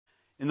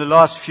In the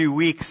last few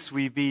weeks,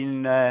 we've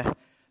been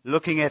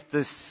looking at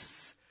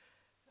this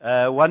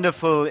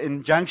wonderful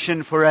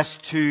injunction for us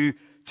to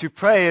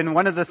pray, and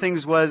one of the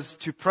things was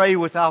to pray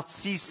without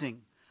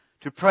ceasing,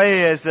 to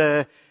pray as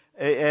a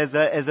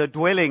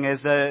dwelling,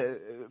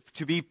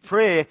 to be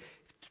prayer.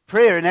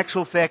 Prayer, in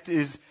actual fact,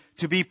 is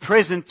to be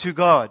present to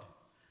God.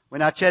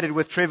 When I chatted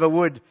with Trevor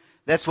Wood,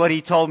 that's what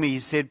he told me. He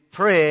said,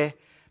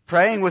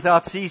 praying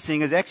without ceasing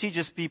is actually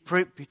just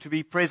to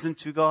be present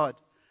to God.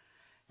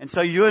 And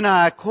so you and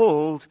I are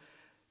called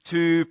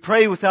to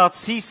pray without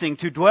ceasing,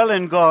 to dwell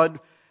in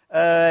God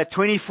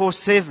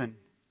 24/7.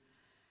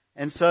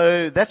 And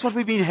so that's what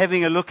we've been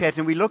having a look at.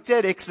 And we looked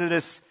at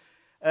Exodus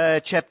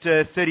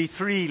chapter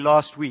 33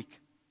 last week.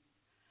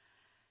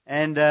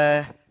 And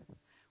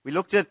we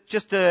looked at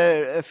just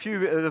a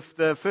few of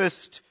the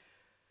first,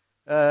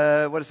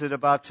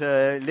 about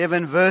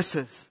 11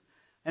 verses.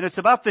 And it's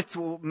about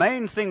the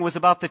main thing was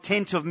about the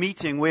tent of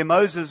meeting, where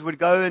Moses would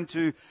go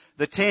into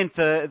the tent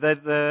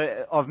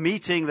of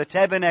meeting, the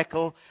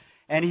tabernacle,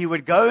 and he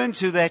would go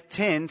into that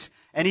tent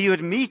and he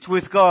would meet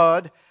with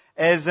God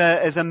as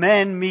a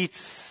man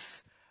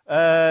meets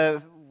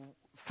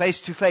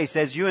face to face,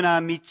 as you and I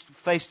meet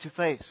face to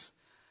face.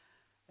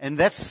 And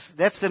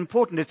that's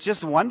important. It's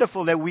just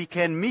wonderful that we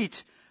can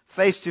meet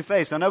face to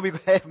face. I know we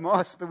have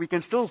masks, but we can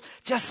still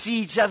just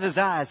see each other's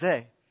eyes,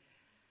 eh?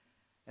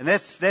 And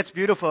that's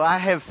beautiful. I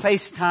have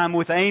FaceTime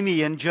with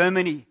Amy in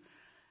Germany,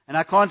 and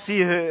I can't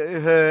see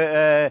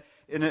her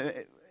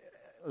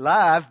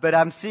live, but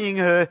I'm seeing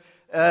her.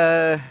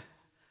 How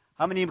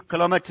many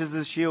kilometers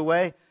is she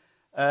away?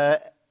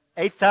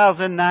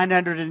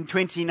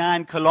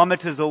 8,929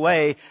 kilometers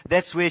away.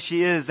 That's where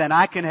she is, and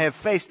I can have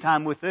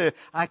FaceTime with her.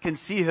 I can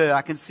see her.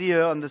 I can see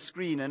her on the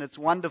screen, and it's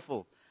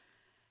wonderful.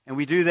 And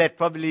we do that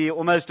probably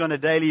almost on a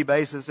daily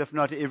basis, if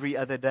not every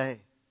other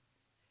day.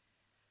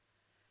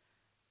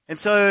 And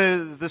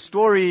so the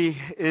story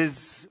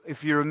is,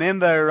 if you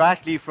remember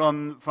rightly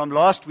from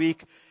last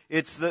week,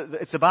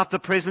 it's about the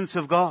presence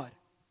of God.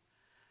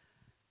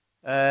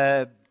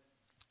 God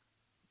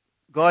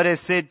has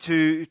said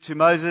to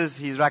Moses,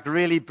 he's like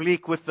really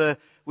bleak with the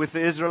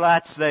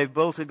Israelites. They've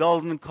built a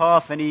golden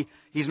calf, and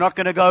he's not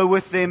going to go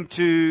with them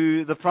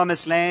to the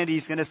promised land.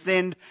 He's going to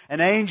send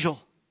an angel.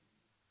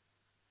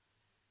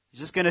 He's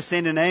just going to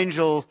send an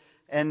angel,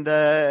 and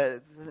to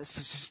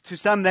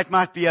some that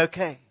might be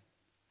okay.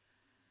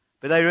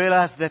 But they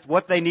realized that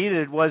what they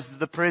needed was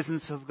the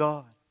presence of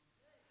God.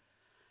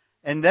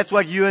 And that's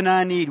what you and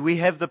I need. We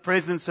have the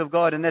presence of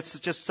God, and that's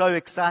just so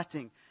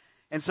exciting.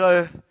 And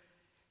so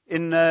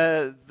in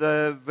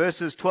the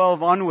verses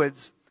 12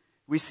 onwards,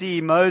 we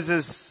see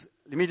Moses.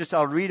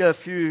 I'll read a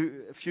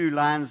few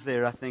lines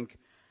there, I think.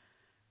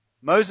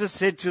 Moses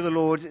said to the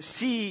Lord,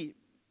 "See,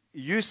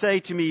 you say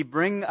to me,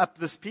 bring up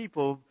this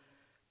people,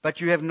 but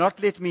you have not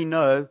let me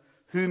know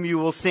whom you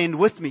will send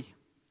with me."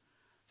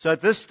 So at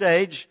this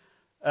stage,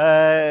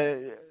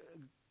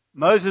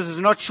 Moses is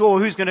not sure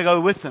who's going to go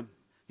with him.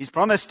 He's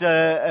promised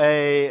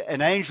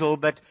an angel,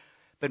 but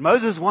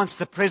Moses wants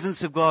the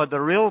presence of God,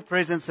 the real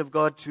presence of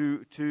God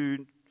to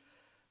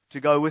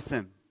go with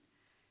him.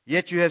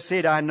 "Yet you have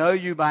said, I know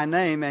you by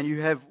name, and you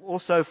have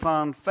also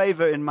found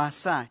favor in my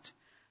sight.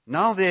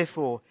 Now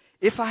therefore,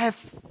 if I have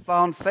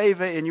found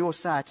favor in your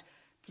sight,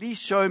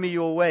 please show me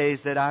your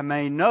ways, that I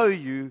may know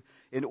you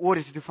in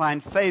order to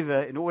find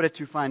favor in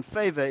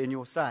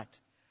your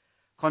sight.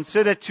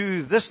 Consider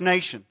to this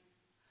nation,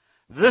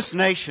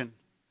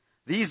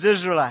 these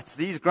Israelites,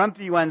 these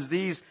grumpy ones,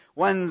 these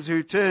ones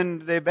who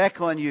turned their back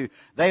on you,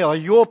 they are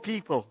your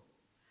people."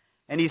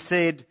 And he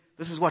said,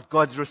 this is what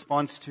God's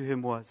response to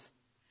him was.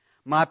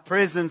 "My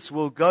presence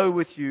will go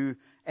with you,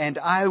 and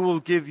I will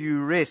give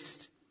you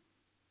rest."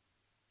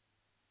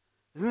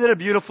 Isn't that a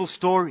beautiful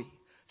story?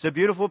 It's a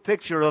beautiful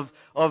picture of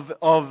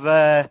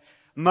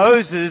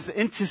Moses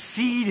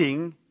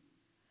interceding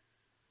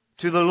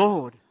to the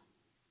Lord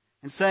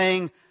and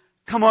saying,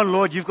 "Come on,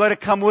 Lord, you've got to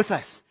come with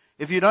us.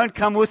 If you don't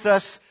come with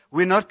us,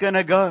 we're not going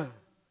to go."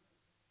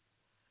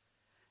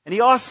 And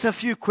he asks a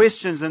few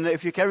questions, and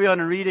if you carry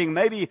on reading,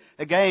 maybe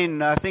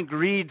again, I think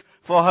read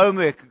for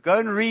homework. Go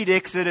and read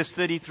Exodus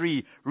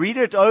 33. Read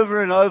it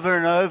over and over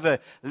and over.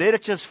 Let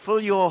it just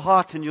fill your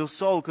heart and your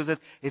soul, because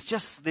it's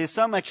just, there's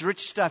so much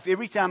rich stuff.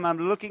 Every time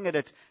I'm looking at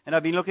it, and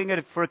I've been looking at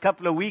it for a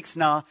couple of weeks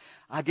now,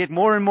 I get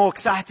more and more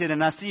excited,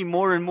 and I see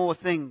more and more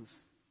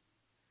things.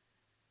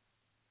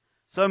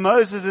 So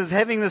Moses is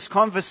having this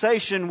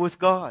conversation with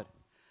God.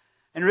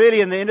 And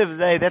really, in the end of the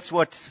day, that's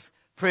what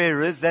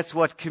prayer is. That's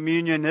what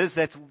communion is.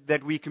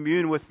 That we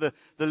commune with the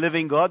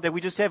living God, that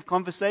we just have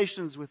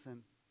conversations with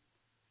Him.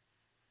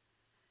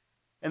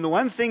 And the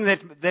one thing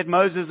that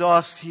Moses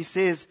asks, he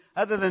says,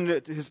 other than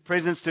his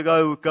presence to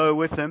go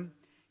with him,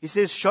 he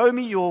says, "Show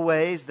me your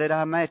ways, that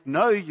I might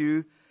know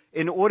you,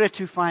 in order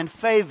to find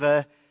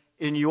favor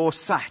in your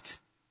sight."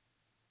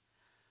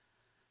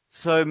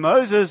 So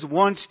Moses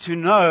wants to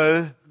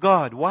know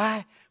God.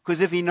 Why?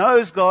 Because if he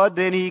knows God,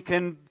 then he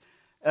can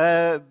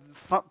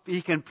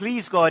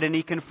please God, and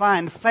he can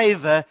find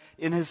favor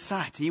in his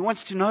sight. He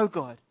wants to know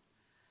God.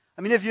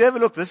 I mean, if you ever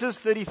look, this is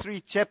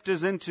 33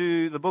 chapters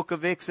into the book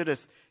of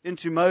Exodus,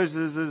 into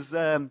Moses'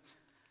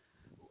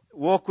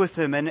 walk with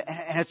him. And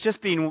it's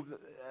just been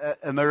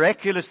a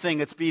miraculous thing.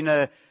 It's been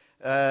a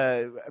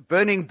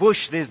burning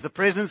bush. There's the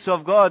presence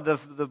of God.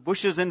 The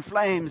bush is in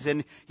flames.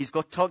 And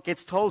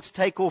gets told to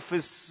take off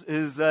his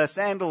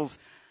sandals.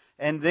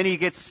 And then he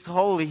gets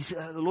told,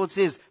 the Lord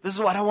says, this is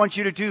what I want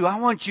you to do. I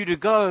want you to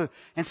go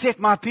and set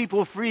my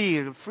people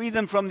free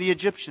them from the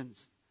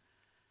Egyptians.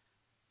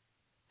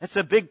 That's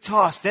a big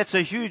task. That's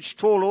a huge,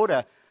 tall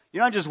order.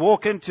 You don't just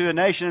walk into a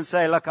nation and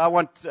say, look, I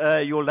want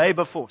your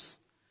labor force.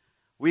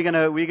 We out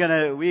of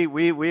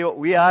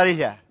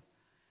here.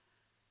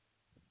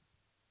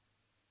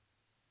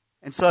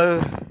 And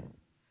so,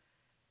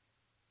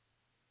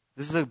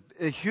 this is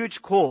a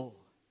huge call.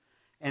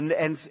 And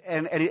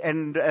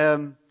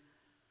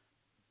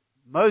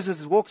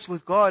Moses walks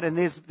with God, and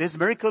there's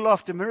miracle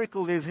after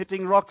miracle. There's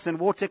hitting rocks and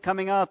water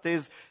coming out.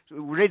 There's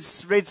Red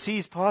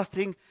Seas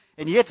parting.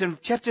 And yet in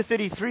chapter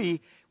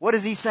 33, what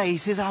does he say? He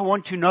says, I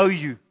want to know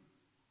you.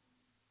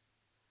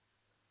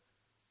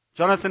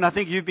 Jonathan, I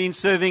think you've been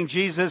serving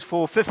Jesus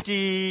for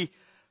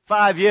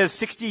 55 years,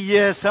 60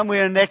 years,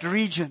 somewhere in that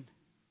region.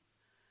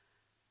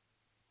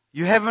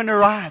 You haven't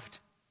arrived.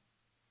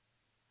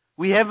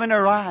 We haven't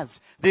arrived.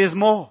 There's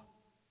more.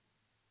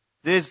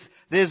 There's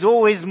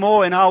always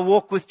more in our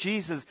walk with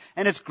Jesus.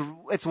 And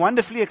it's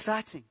wonderfully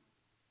exciting.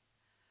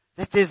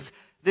 That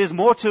there's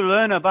more to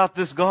learn about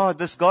this God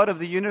of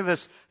the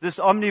universe, this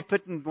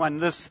omnipotent one,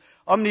 this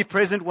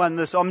omnipresent one,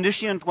 this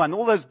omniscient one,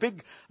 all those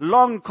big,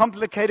 long,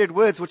 complicated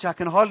words which I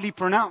can hardly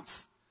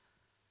pronounce.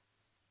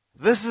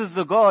 This is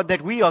the God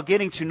that we are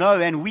getting to know,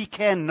 and we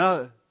can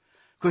know,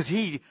 because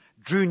He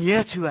drew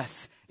near to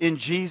us in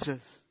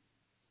Jesus.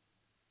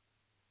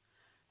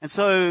 And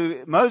so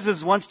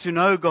Moses wants to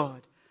know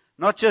God.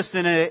 Not just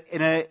in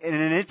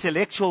an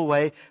intellectual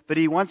way, but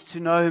he wants to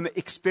know Him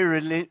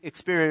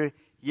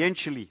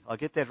experientially. I'll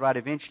get that right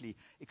eventually.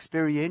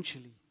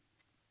 Experientially.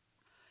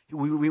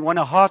 We want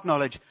a heart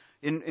knowledge.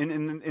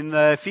 In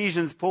the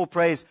Ephesians, Paul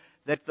prays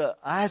that the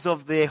eyes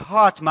of their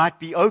heart might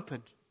be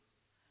opened.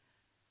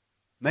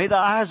 May the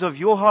eyes of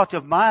your heart,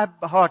 of my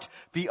heart,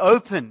 be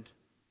opened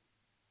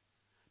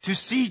to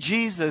see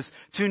Jesus,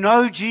 to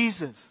know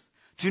Jesus,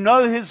 to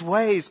know His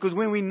ways. Because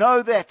when we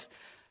know that,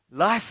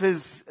 life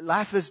is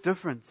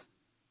different.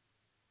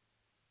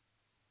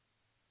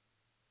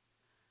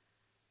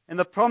 And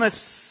the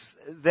promise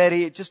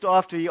that just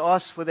after he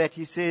asked for that,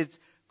 he said,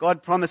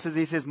 God promises,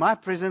 He says, my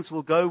presence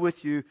will go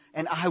with you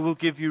and I will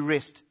give you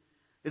rest.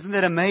 Isn't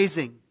that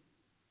amazing?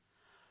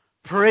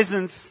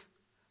 Presence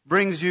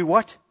brings you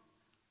what?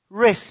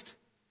 Rest.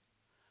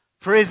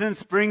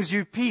 Presence brings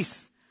you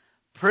peace.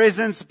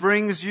 Presence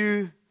brings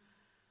you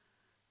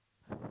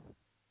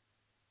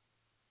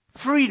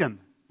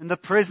freedom. In the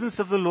presence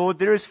of the Lord,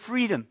 there is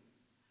freedom.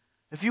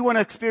 If you want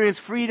to experience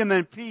freedom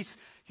and peace,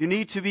 you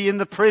need to be in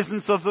the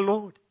presence of the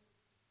Lord.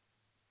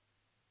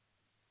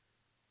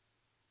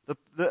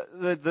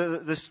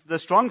 The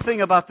strong thing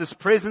about this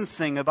presence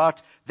thing,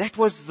 that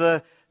was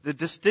the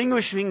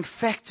distinguishing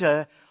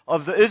factor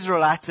of the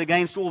Israelites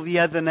against all the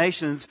other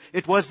nations.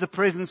 It was the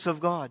presence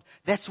of God.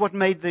 That's what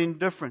made the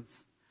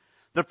difference.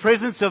 The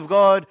presence of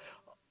God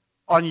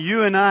in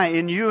you and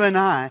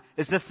I,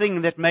 is the thing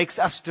that makes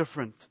us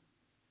different.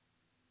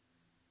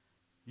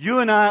 You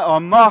and I are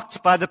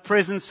marked by the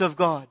presence of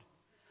God.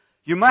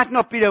 You might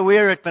not be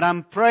aware of it, but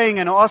I'm praying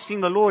and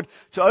asking the Lord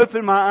to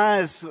open my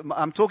eyes.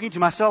 I'm talking to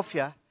myself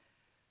here.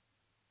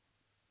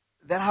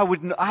 That I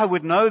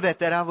would know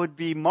that I would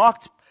be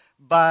marked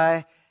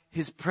by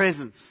His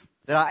presence.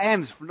 That I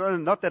am,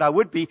 not that I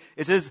would be,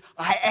 it is,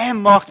 I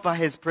am marked by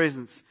His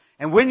presence.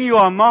 And when you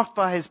are marked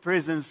by His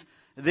presence,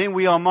 then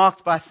we are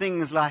marked by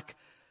things like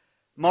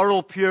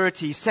moral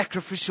purity,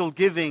 sacrificial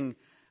giving,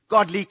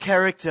 godly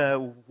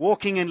character,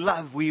 walking in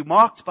love. We're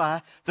marked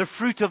by the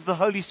fruit of the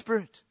Holy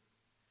Spirit.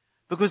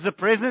 Because the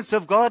presence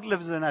of God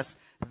lives in us.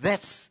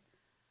 That's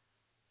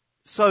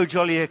so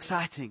jolly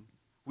exciting.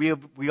 We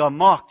are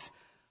marked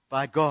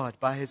by God,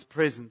 by His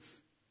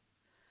presence.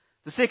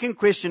 The second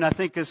question, I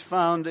think, is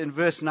found in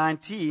verse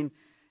 19.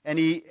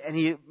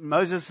 And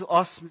Moses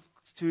asks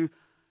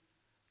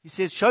he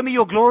says, show me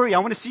your glory. I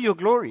want to see your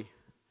glory.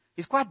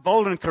 He's quite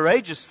bold and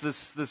courageous,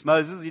 this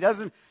Moses. He's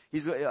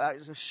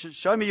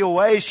show me your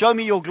ways, show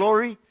me your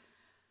glory.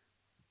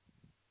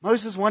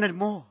 Moses wanted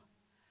more.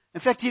 In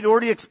fact, he'd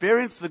already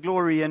experienced the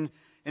glory in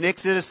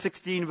Exodus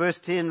 16, verse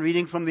 10,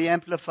 reading from the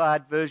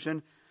Amplified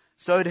Version.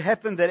 So it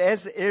happened that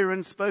as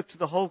Aaron spoke to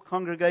the whole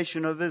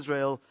congregation of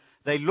Israel,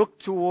 they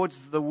looked toward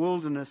the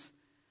wilderness,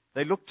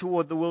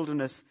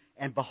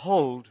 and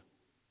behold,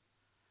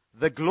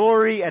 the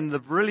glory and the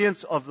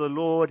brilliance of the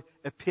Lord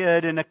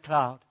appeared in a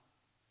cloud.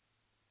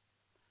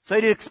 So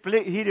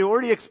he'd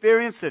already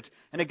experienced it.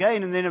 And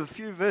again, and then a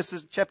few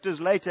chapters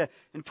later,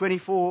 in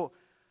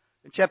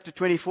chapter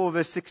 24,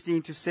 verse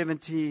 16 to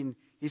 17,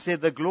 he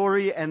said, the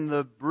glory and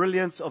the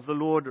brilliance of the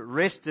Lord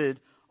rested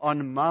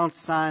on Mount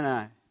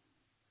Sinai.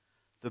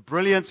 The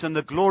brilliance and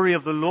the glory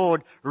of the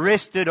Lord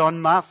rested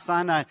on Mount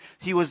Sinai.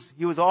 He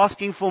was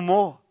asking for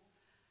more.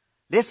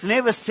 Let's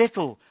never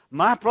settle.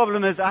 My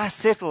problem is I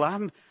settle.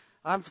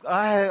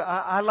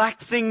 I like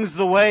things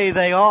the way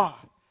they are.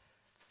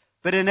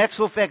 But in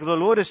actual fact, the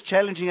Lord is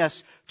challenging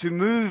us to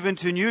move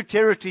into new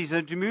territories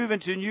and to move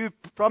into new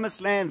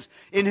promised lands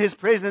in His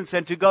presence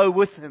and to go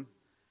with Him.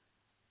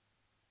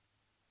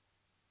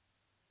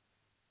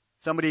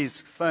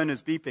 Somebody's phone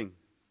is beeping.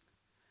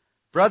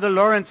 Brother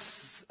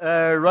Lawrence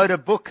wrote a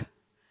book.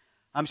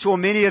 I'm sure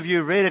many of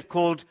you read it,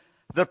 called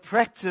The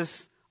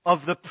Practice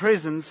of the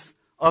Presence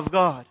of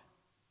God.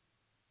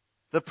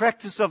 The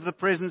Practice of the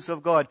Presence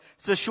of God.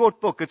 It's a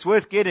short book. It's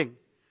worth getting.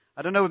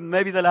 I don't know,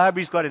 maybe the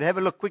library's got it. Have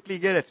a look, quickly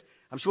get it.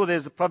 I'm sure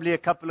there's probably a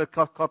couple of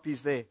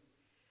copies there.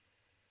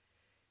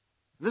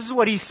 This is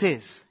what he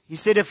says. He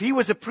said, if he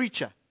was a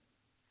preacher,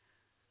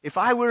 if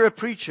I were a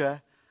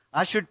preacher,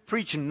 I should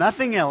preach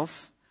nothing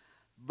else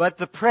but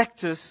the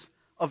practice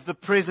of the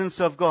presence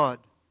of God.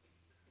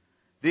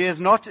 There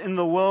is not in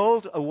the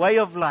world a way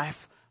of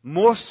life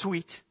more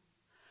sweet,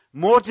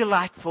 more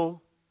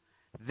delightful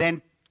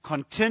than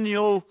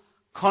continual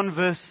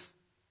converse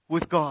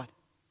with God.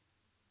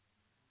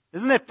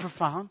 Isn't that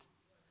profound?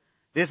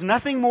 There's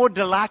nothing more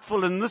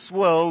delightful in this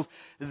world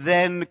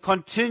than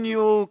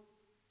continual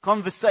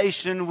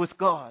conversation with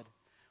God,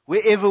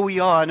 wherever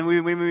we are.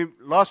 And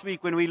last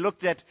week when we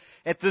looked at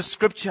this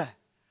scripture,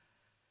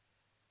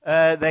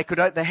 they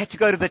had to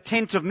go to the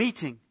tent of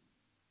meeting.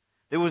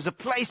 There was a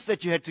place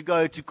that you had to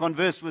go to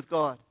converse with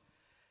God,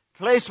 a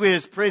place where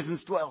His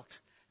presence dwelt,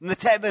 in the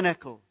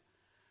tabernacle.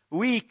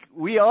 We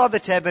are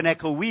the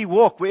tabernacle. We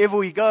walk wherever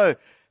we go.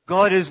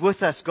 God is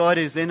with us. God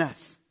is in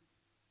us.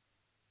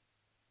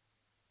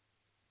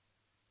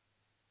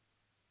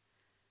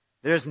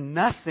 There is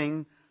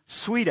nothing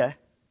sweeter,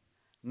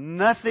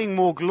 nothing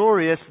more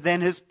glorious than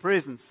His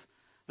presence.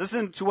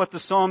 Listen to what the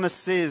psalmist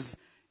says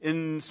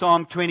in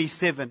Psalm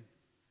 27.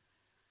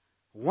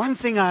 One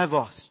thing I have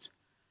asked,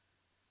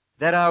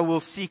 that I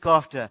will seek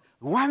after.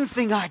 One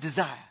thing I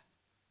desire.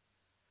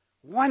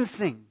 One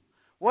thing.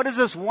 What is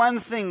this one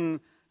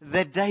thing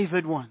that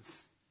David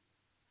wants?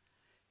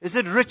 Is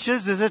it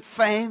riches? Is it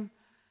fame?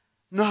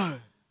 No.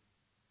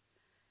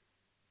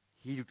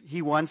 He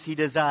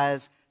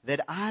desires that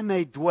I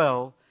may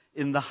dwell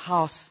in the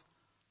house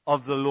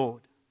of the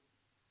Lord.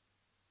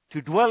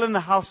 To dwell in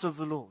the house of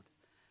the Lord.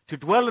 To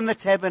dwell in the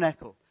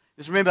tabernacle.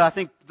 Just remember, I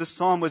think this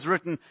psalm was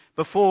written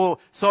before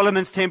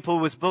Solomon's temple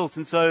was built.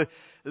 And so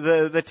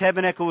the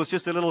tabernacle was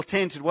just a little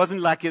tent. It wasn't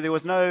like it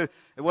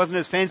wasn't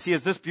as fancy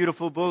as this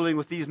beautiful building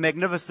with these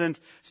magnificent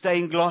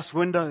stained glass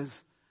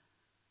windows.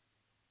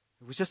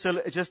 It was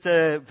just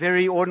a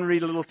very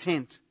ordinary little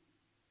tent.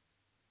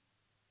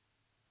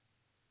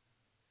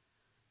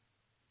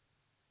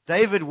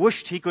 David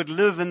wished he could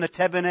live in the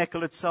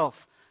tabernacle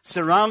itself,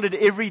 surrounded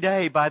every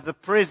day by the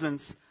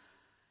presence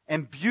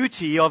and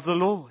beauty of the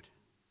Lord,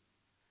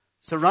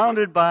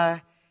 surrounded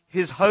by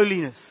His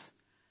holiness.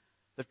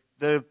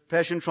 The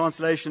Passion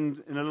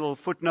Translation in a little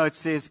footnote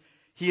says,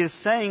 he is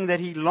saying that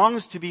he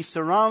longs to be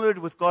surrounded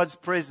with God's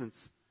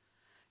presence,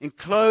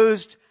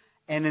 enclosed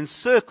and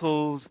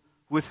encircled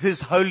with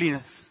His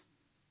holiness.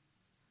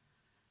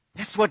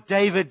 That's what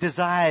David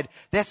desired.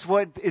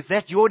 Is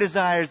that your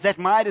desire? Is that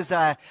my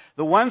desire?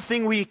 The one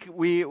thing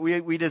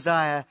we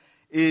desire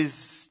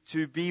is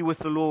to be with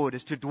the Lord,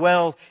 is to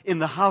dwell in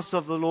the house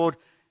of the Lord.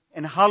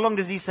 And how long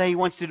does he say he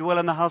wants to dwell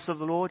in the house of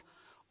the Lord?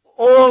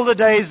 All the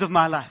days of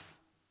my life.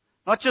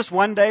 Not just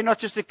one day, not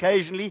just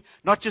occasionally,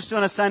 not just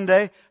on a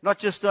Sunday, not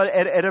just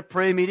at a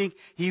prayer meeting.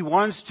 He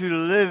wants to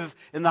live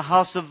in the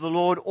house of the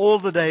Lord all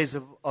the days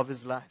of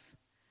his life.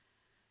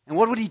 And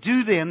what would he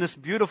do there in this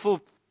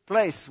beautiful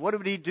place? What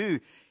would he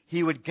do?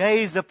 He would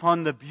gaze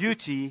upon the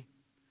beauty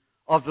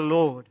of the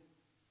Lord.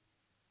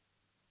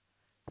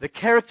 The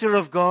character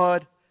of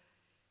God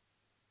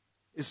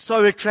is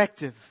so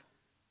attractive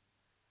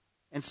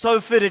and so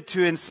fitted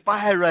to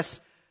inspire us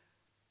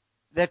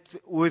that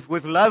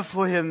with love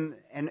for Him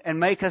and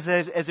make us,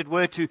 as it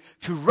were, to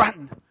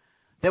run,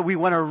 that we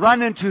want to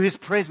run into His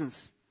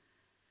presence.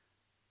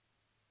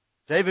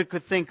 David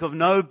could think of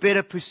no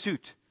better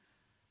pursuit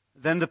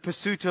than the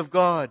pursuit of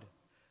God.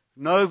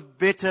 No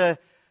better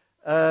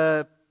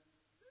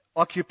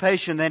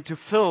occupation than to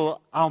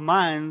fill our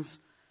minds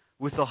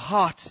with the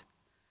heart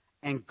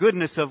and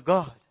goodness of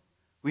God.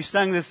 We've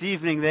sung this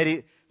evening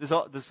that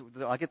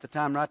I'll get the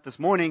time right this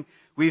morning.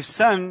 We've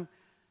sung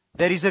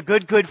that He's a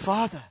good, good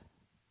Father.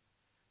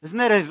 Isn't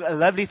that a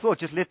lovely thought?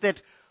 Just let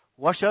that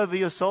wash over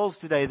your souls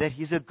today, that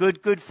He's a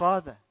good, good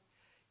Father.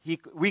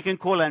 We can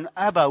call Him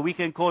Abba, we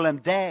can call Him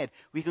Dad,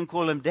 we can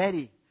call Him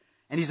Daddy.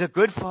 And He's a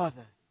good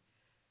Father.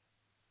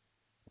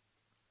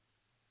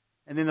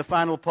 And then the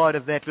final part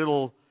of that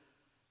little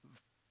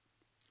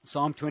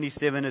Psalm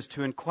 27 is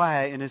to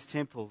inquire in His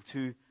temple,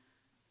 to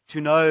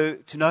know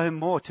Him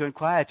more, to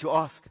inquire, to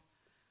ask.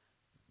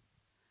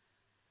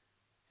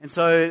 And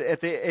so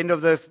at the end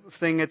of the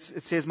thing, it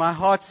says, my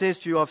heart says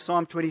to you, of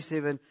Psalm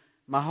 27,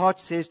 my heart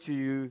says to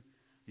you,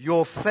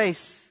 your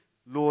face,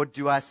 Lord,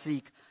 do I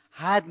seek.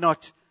 Hide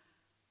not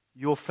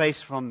your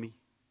face from me.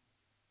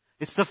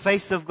 It's the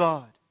face of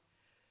God.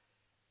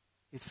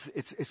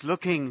 It's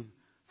looking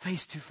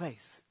face to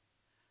face.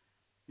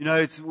 You know,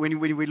 it's when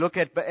we look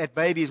at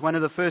babies, one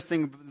of the first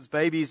things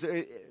babies,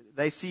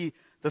 they see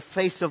the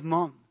face of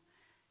mom.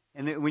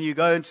 And then when you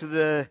go into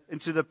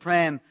the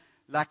pram,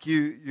 like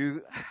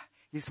you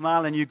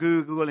smile and you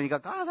Google and you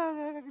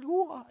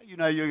go, you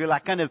know, you're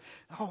like kind of,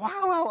 oh,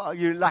 wow,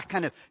 you like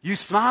kind of, you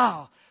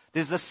smile.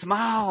 There's a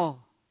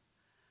smile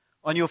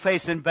on your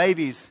face in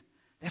babies.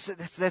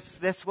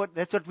 That's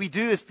what we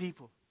do as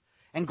people.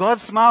 And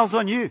God smiles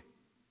on you.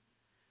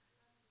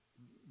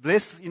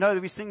 Bless, you know,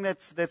 we sing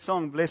that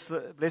song, bless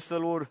the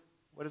Lord.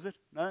 What is it?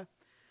 No?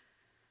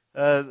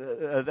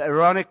 The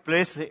Aaronic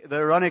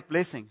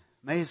blessing.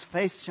 May His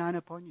face shine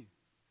upon you.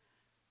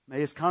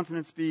 May His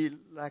countenance be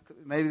like,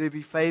 may there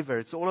be favor.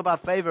 It's all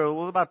about favor,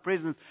 all about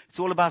presence. It's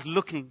all about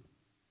looking.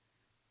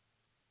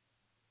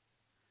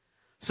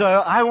 So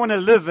I want to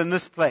live in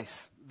this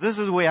place. This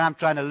is where I'm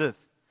trying to live.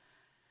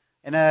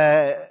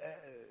 And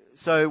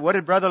so what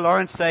did Brother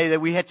Lawrence say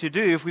that we had to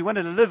do if we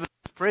wanted to live in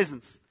His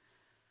presence?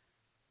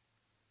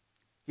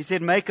 He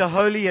said, make a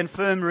holy and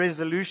firm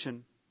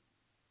resolution.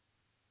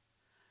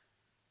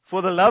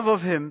 For the love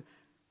of Him,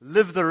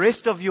 live the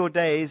rest of your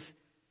days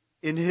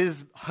in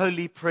His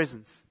holy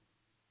presence.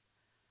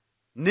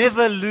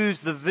 Never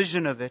lose the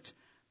vision of it.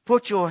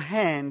 Put your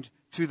hand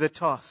to the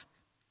task.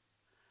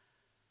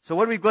 So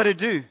what we've got to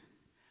do,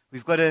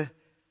 we've got to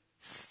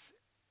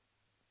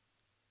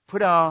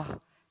put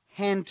our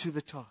hand to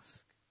the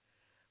task.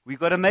 We've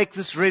got to make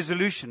this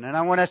resolution, and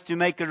I want us to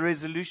make a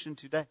resolution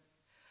today.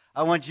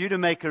 I want you to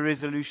make a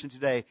resolution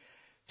today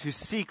to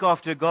seek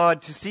after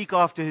God, to seek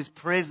after His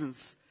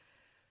presence,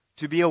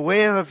 to be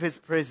aware of His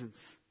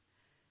presence.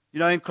 You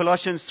know, in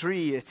Colossians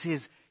 3, it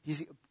says,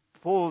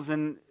 Paul's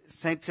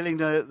telling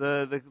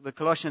the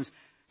Colossians,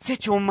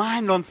 set your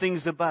mind on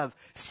things above.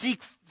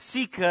 Seek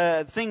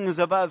things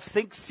above.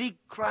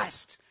 Seek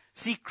Christ.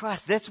 Seek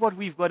Christ. That's what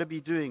we've got to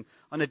be doing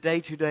on a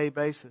day-to-day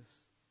basis.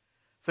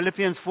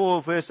 Philippians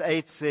 4 verse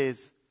 8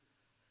 says,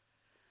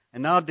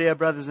 and now, dear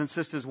brothers and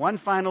sisters, one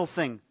final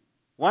thing.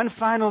 One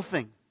final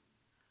thing.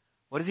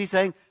 What is he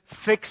saying?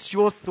 Fix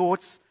your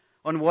thoughts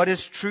on what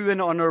is true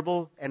and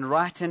honorable and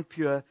right and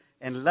pure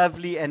and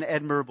lovely and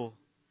admirable.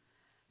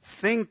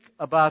 Think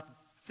about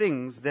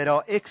things that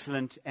are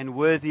excellent and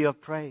worthy of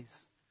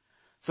praise.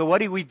 So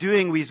what are we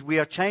doing? We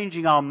are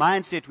changing our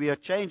mindset. We are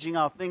changing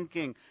our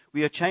thinking.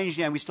 We are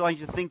changing, and we're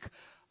starting to think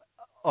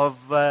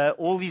of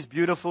all these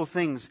beautiful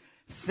things.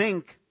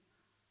 Think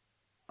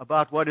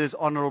about what is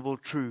honorable,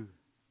 true,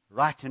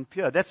 right, and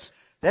pure. That's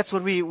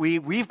what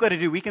we've got to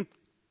do. We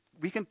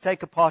can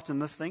take a part in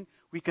this thing.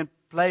 We can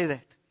play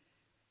that.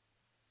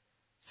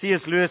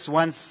 C.S. Lewis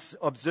once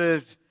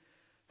observed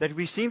that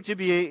we seem to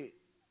be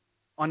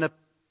on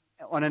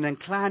an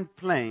inclined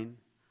plane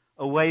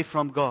away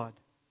from God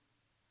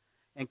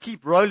and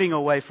keep rolling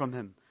away from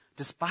Him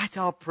despite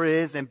our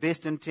prayers and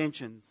best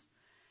intentions.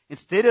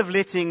 Instead of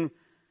letting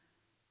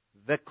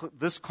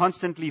this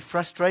constantly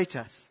frustrate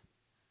us,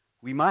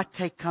 we might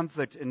take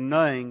comfort in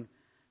knowing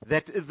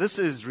that this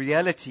is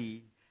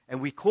reality, and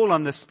we call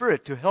on the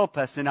Spirit to help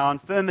us in our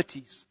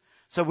infirmities.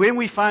 So when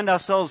we find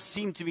ourselves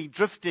seem to be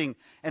drifting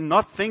and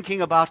not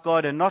thinking about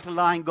God and not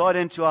allowing God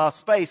into our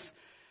space,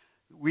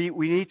 we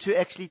need to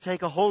actually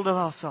take a hold of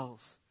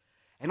ourselves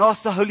and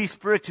ask the Holy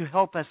Spirit to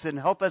help us in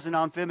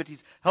our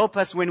infirmities, help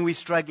us when we're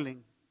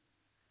struggling.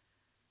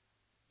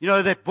 You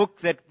know that book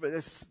that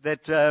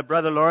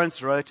Brother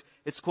Lawrence wrote,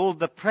 it's called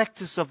The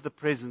Practice of the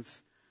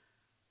Presence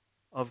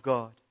of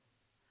God.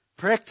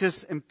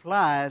 Practice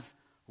implies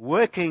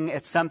working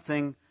at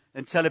something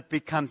until it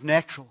becomes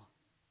natural.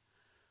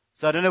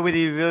 So I don't know whether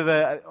you've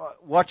ever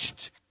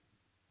watched,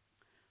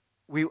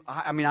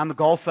 I'm a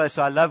golfer,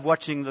 so I love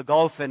watching the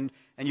golf, and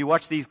you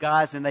watch these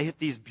guys and they hit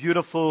these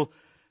beautiful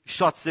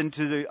shots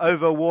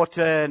over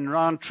water and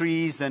around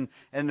trees, and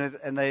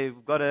they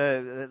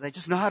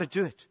just know how to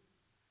do it.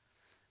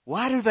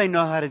 Why do they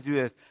know how to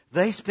do it?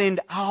 They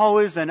spend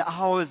hours and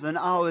hours and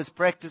hours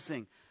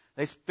practicing.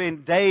 They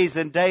spend days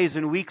and days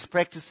and weeks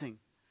practicing.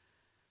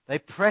 They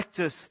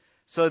practice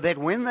so that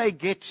when they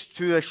get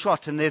to a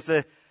shot and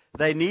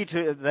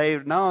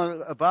they're now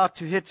about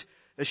to hit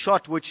a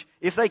shot which,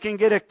 if they can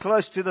get it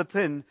close to the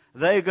pin,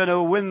 they're going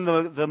to win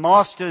the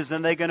Masters,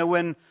 and they're going to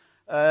win,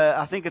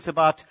 I think it's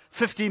about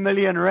 50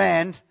 million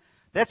rand.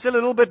 That's a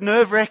little bit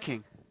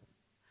nerve-wracking.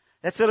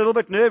 And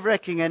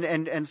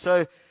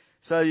so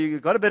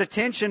you've got a bit of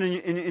tension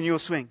in your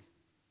swing.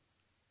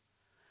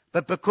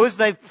 But because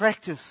they've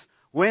practiced,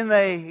 when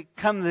they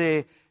come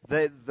there,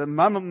 the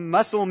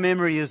muscle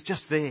memory is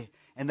just there,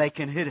 and they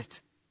can hit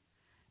it.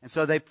 And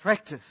so they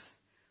practice.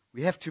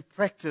 We have to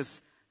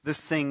practice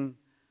this thing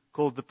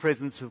called the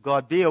presence of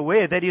God. Be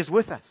aware that He is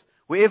with us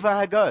wherever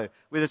I go,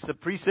 whether it's the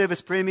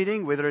pre-service prayer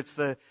meeting, whether it's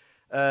the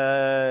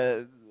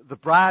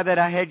braai that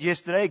I had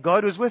yesterday.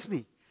 God was with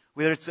me.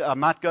 Whether it's I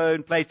might go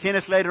and play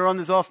tennis later on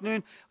this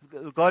afternoon,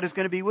 God is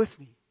going to be with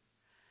me.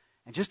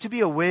 And just to be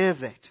aware of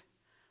that.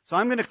 So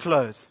I'm going to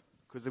close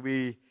because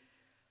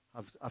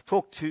I've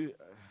talked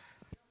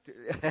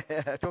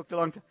I talked a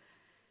long time.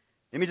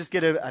 Let me just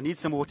I need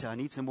some water.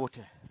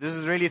 This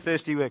is really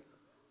thirsty work.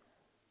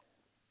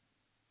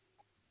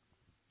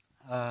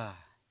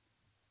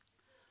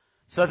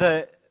 So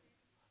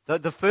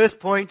the first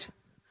point,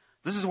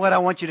 this is what I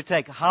want you to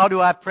take. How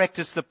do I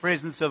practice the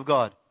presence of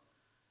God?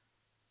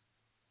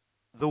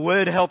 The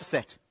Word helps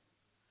that.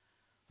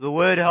 The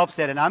Word helps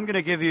that. And I'm going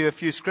to give you a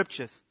few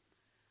scriptures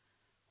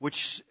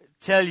which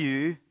tell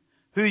you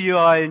who you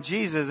are in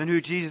Jesus and who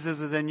Jesus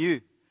is in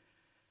you.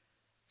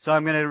 So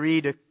I'm going to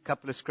read a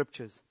couple of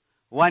scriptures.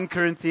 1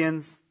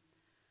 Corinthians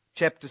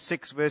chapter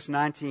 6 verse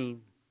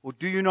 19. Or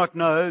do you not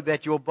know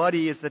that your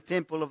body is the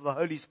temple of the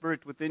Holy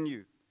Spirit within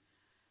you,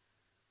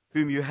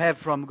 whom you have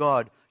from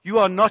God? You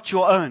are not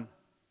your own.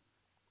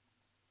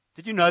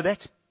 Did you know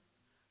that?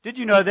 Did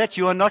you know that?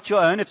 You are not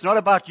your own. It's not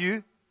about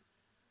you.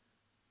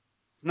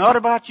 It's not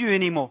about you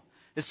anymore.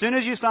 As soon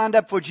as you signed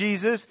up for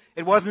Jesus,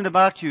 it wasn't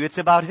about you. It's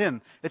about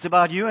Him. It's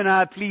about you and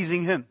I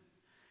pleasing Him.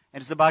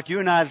 And it's about you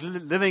and I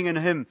living in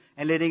Him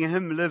and letting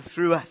Him live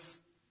through us.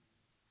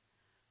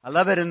 I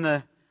love it in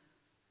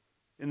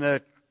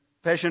the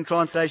Passion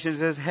Translation. It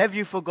says, have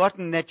you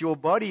forgotten that your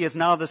body is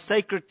now the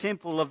sacred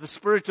temple of the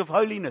Spirit of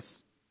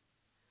holiness,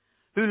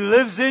 who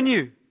lives in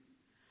you?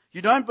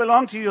 You don't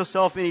belong to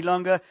yourself any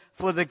longer,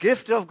 for the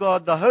gift of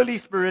God, the Holy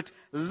Spirit,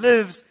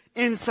 lives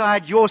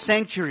inside your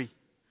sanctuary.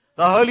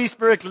 The Holy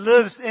Spirit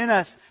lives in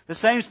us. The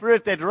same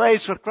Spirit that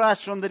raised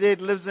Christ from the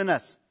dead lives in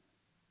us.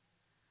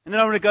 And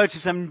then I want to go to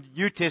some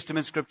New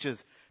Testament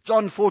scriptures.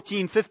 John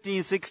 14,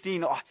 15,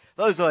 16. Oh,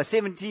 those are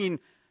 17.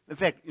 In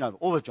fact,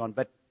 all of John,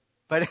 but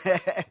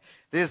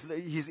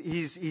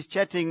he's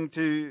chatting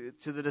to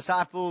the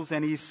disciples,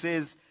 and he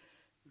says,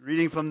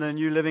 reading from the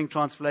New Living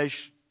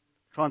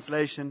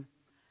Translation,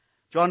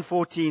 John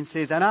 14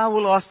 says, and I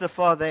will ask the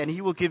Father, and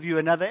He will give you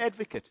another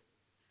advocate.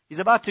 He's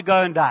about to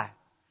go and die.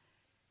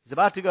 He's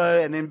about to go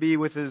and then be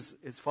with his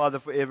Father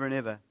forever and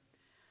ever.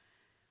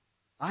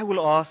 I will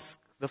ask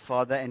the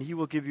Father, and He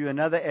will give you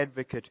another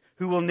advocate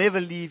who will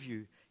never leave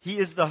you. He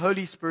is the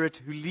Holy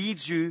Spirit who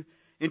leads you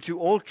into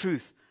all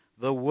truth.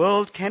 The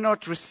world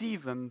cannot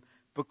receive Him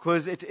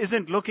because it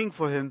isn't looking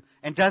for Him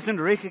and doesn't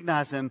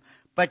recognize Him,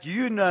 but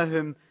you know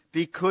Him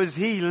because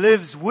He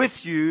lives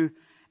with you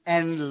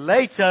and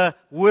later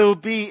will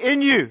be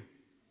in you.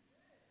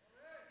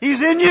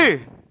 He's in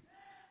you.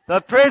 The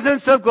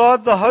presence of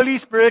God, the Holy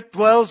Spirit,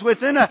 dwells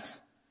within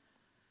us.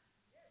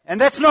 And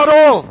that's not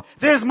all.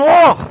 There's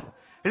more.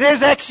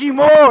 There's actually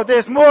more.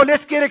 There's more.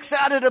 Let's get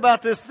excited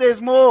about this.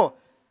 There's more.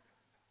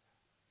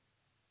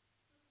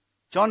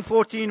 John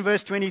 14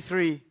 verse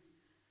 23.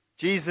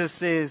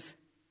 Jesus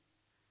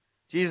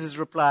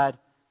replied,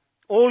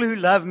 all who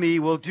love me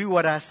will do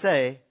what I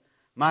say.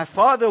 My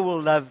Father will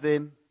love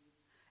them,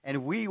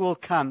 and we will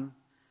come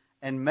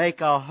and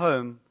make our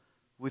home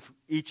with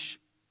each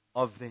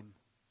of them.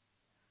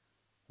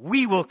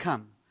 We will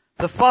come.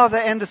 The Father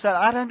and the Son.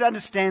 I don't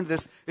understand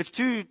this. It's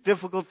too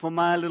difficult for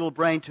my little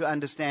brain to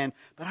understand.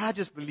 But I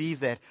just believe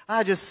that.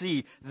 I just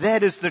see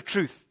that is the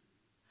truth.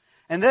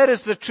 And that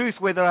is the truth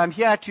whether I'm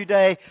here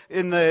today,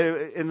 in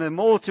the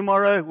mall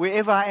tomorrow,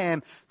 wherever I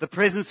am, the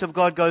presence of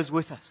God goes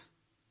with us.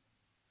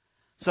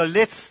 So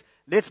let's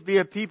be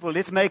a people.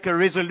 Let's make a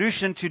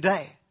resolution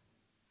today.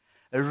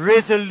 A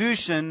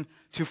resolution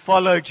to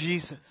follow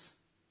Jesus.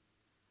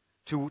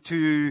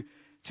 To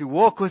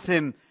walk with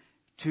Him.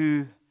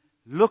 To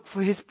look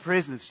for His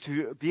presence.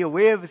 To be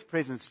aware of His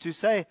presence. To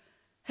say,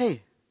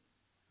 hey,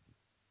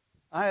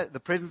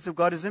 the presence of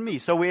God is in me.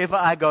 So wherever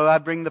I go, I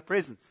bring the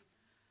presence.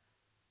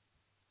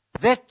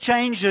 That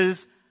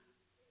changes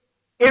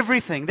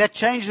everything. That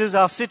changes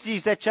our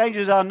cities. That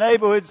changes our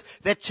neighborhoods.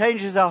 That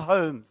changes our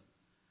homes.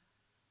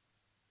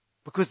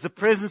 Because the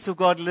presence of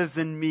God lives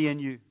in me and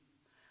you.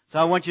 So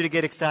I want you to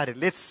get excited.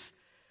 Let's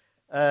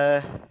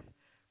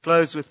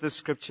close with this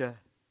scripture.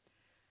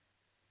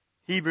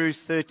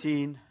 Hebrews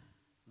 13,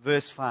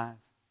 verse 5.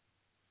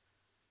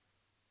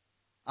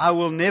 I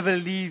will never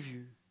leave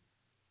you,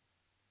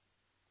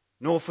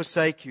 nor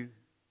forsake you,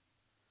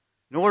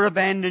 nor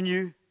abandon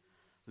you,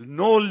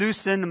 nor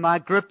loosen my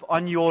grip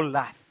on your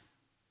life.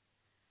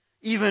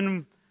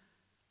 Even,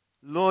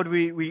 Lord,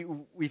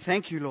 we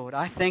thank you, Lord.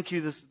 I thank you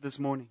this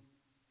morning.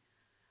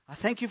 I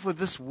thank you for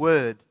this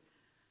word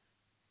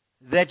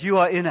that you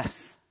are in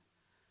us.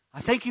 I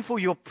thank you for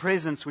your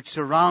presence which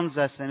surrounds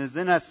us and is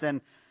in us,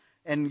 and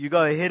you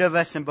go ahead of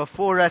us and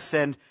before us,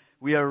 and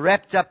we are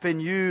wrapped up in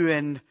you,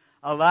 and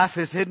our life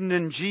is hidden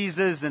in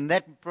Jesus and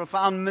that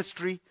profound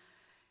mystery.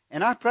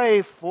 And I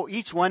pray for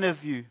each one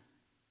of you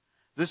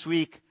this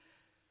week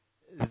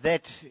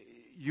that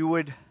you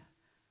would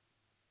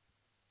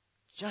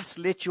just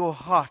let your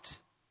heart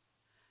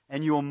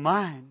and your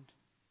mind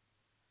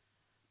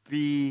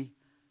be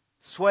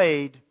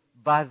swayed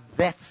by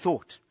that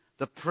thought.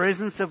 The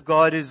presence of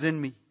God is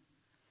in me.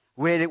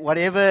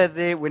 Whenever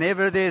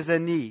there's a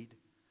need,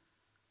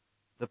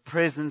 the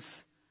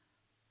presence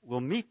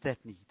will meet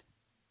that need.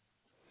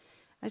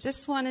 I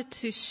just wanted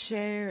to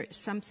share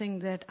something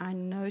that I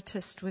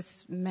noticed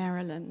with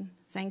Marilyn.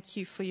 Thank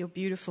you for your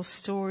beautiful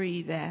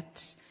story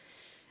that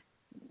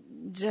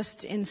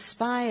just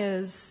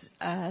inspires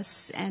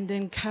us and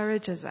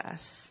encourages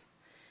us.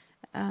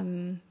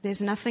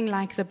 There's nothing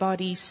like the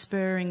body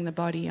spurring the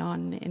body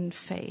on in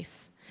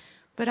faith.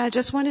 But I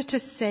just wanted to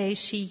say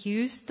she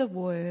used the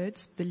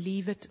words,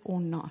 believe it or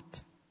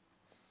not.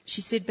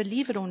 She said,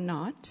 believe it or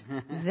not,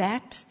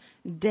 that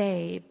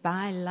day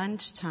by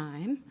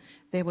lunchtime,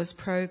 there was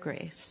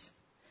progress.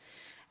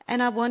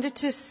 And I wanted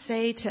to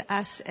say to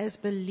us as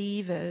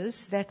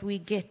believers that we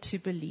get to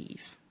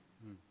believe.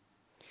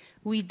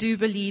 We do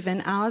believe,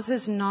 and ours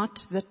is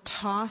not the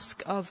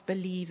task of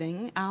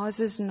believing. Ours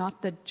is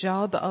not the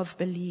job of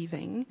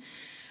believing.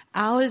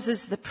 Ours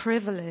is the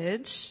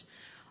privilege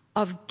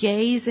of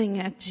gazing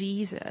at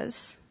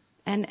Jesus,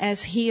 and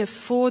as he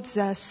affords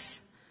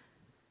us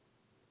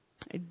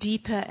a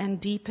deeper and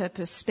deeper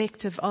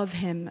perspective of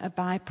him, a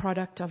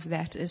byproduct of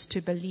that is to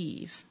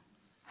believe.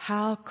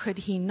 How could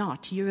he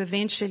not? You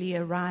eventually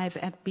arrive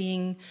at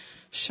being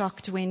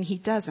shocked when he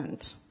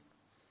doesn't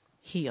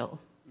heal.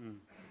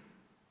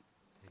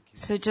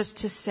 So just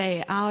to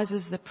say, ours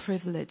is the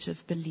privilege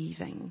of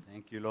believing.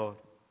 Thank you, Lord.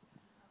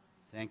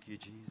 Thank you,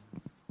 Jesus.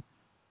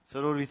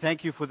 So, Lord, we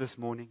thank you for this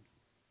morning.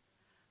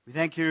 We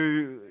thank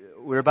you.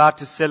 We're about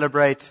to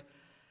celebrate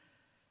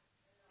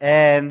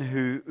Anne,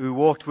 who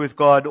walked with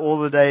God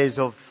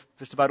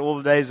just about all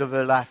the days of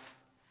her life.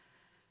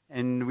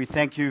 And we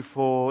thank you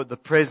for the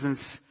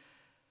presence,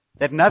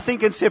 that nothing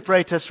can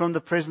separate us from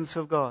the presence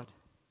of God.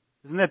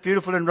 Isn't that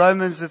beautiful? In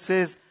Romans it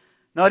says,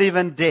 not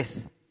even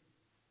death,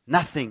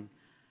 nothing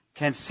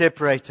can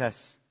separate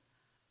us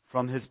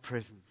from his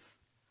presence.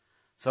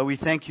 So we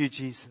thank you,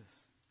 Jesus.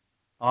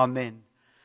 Amen.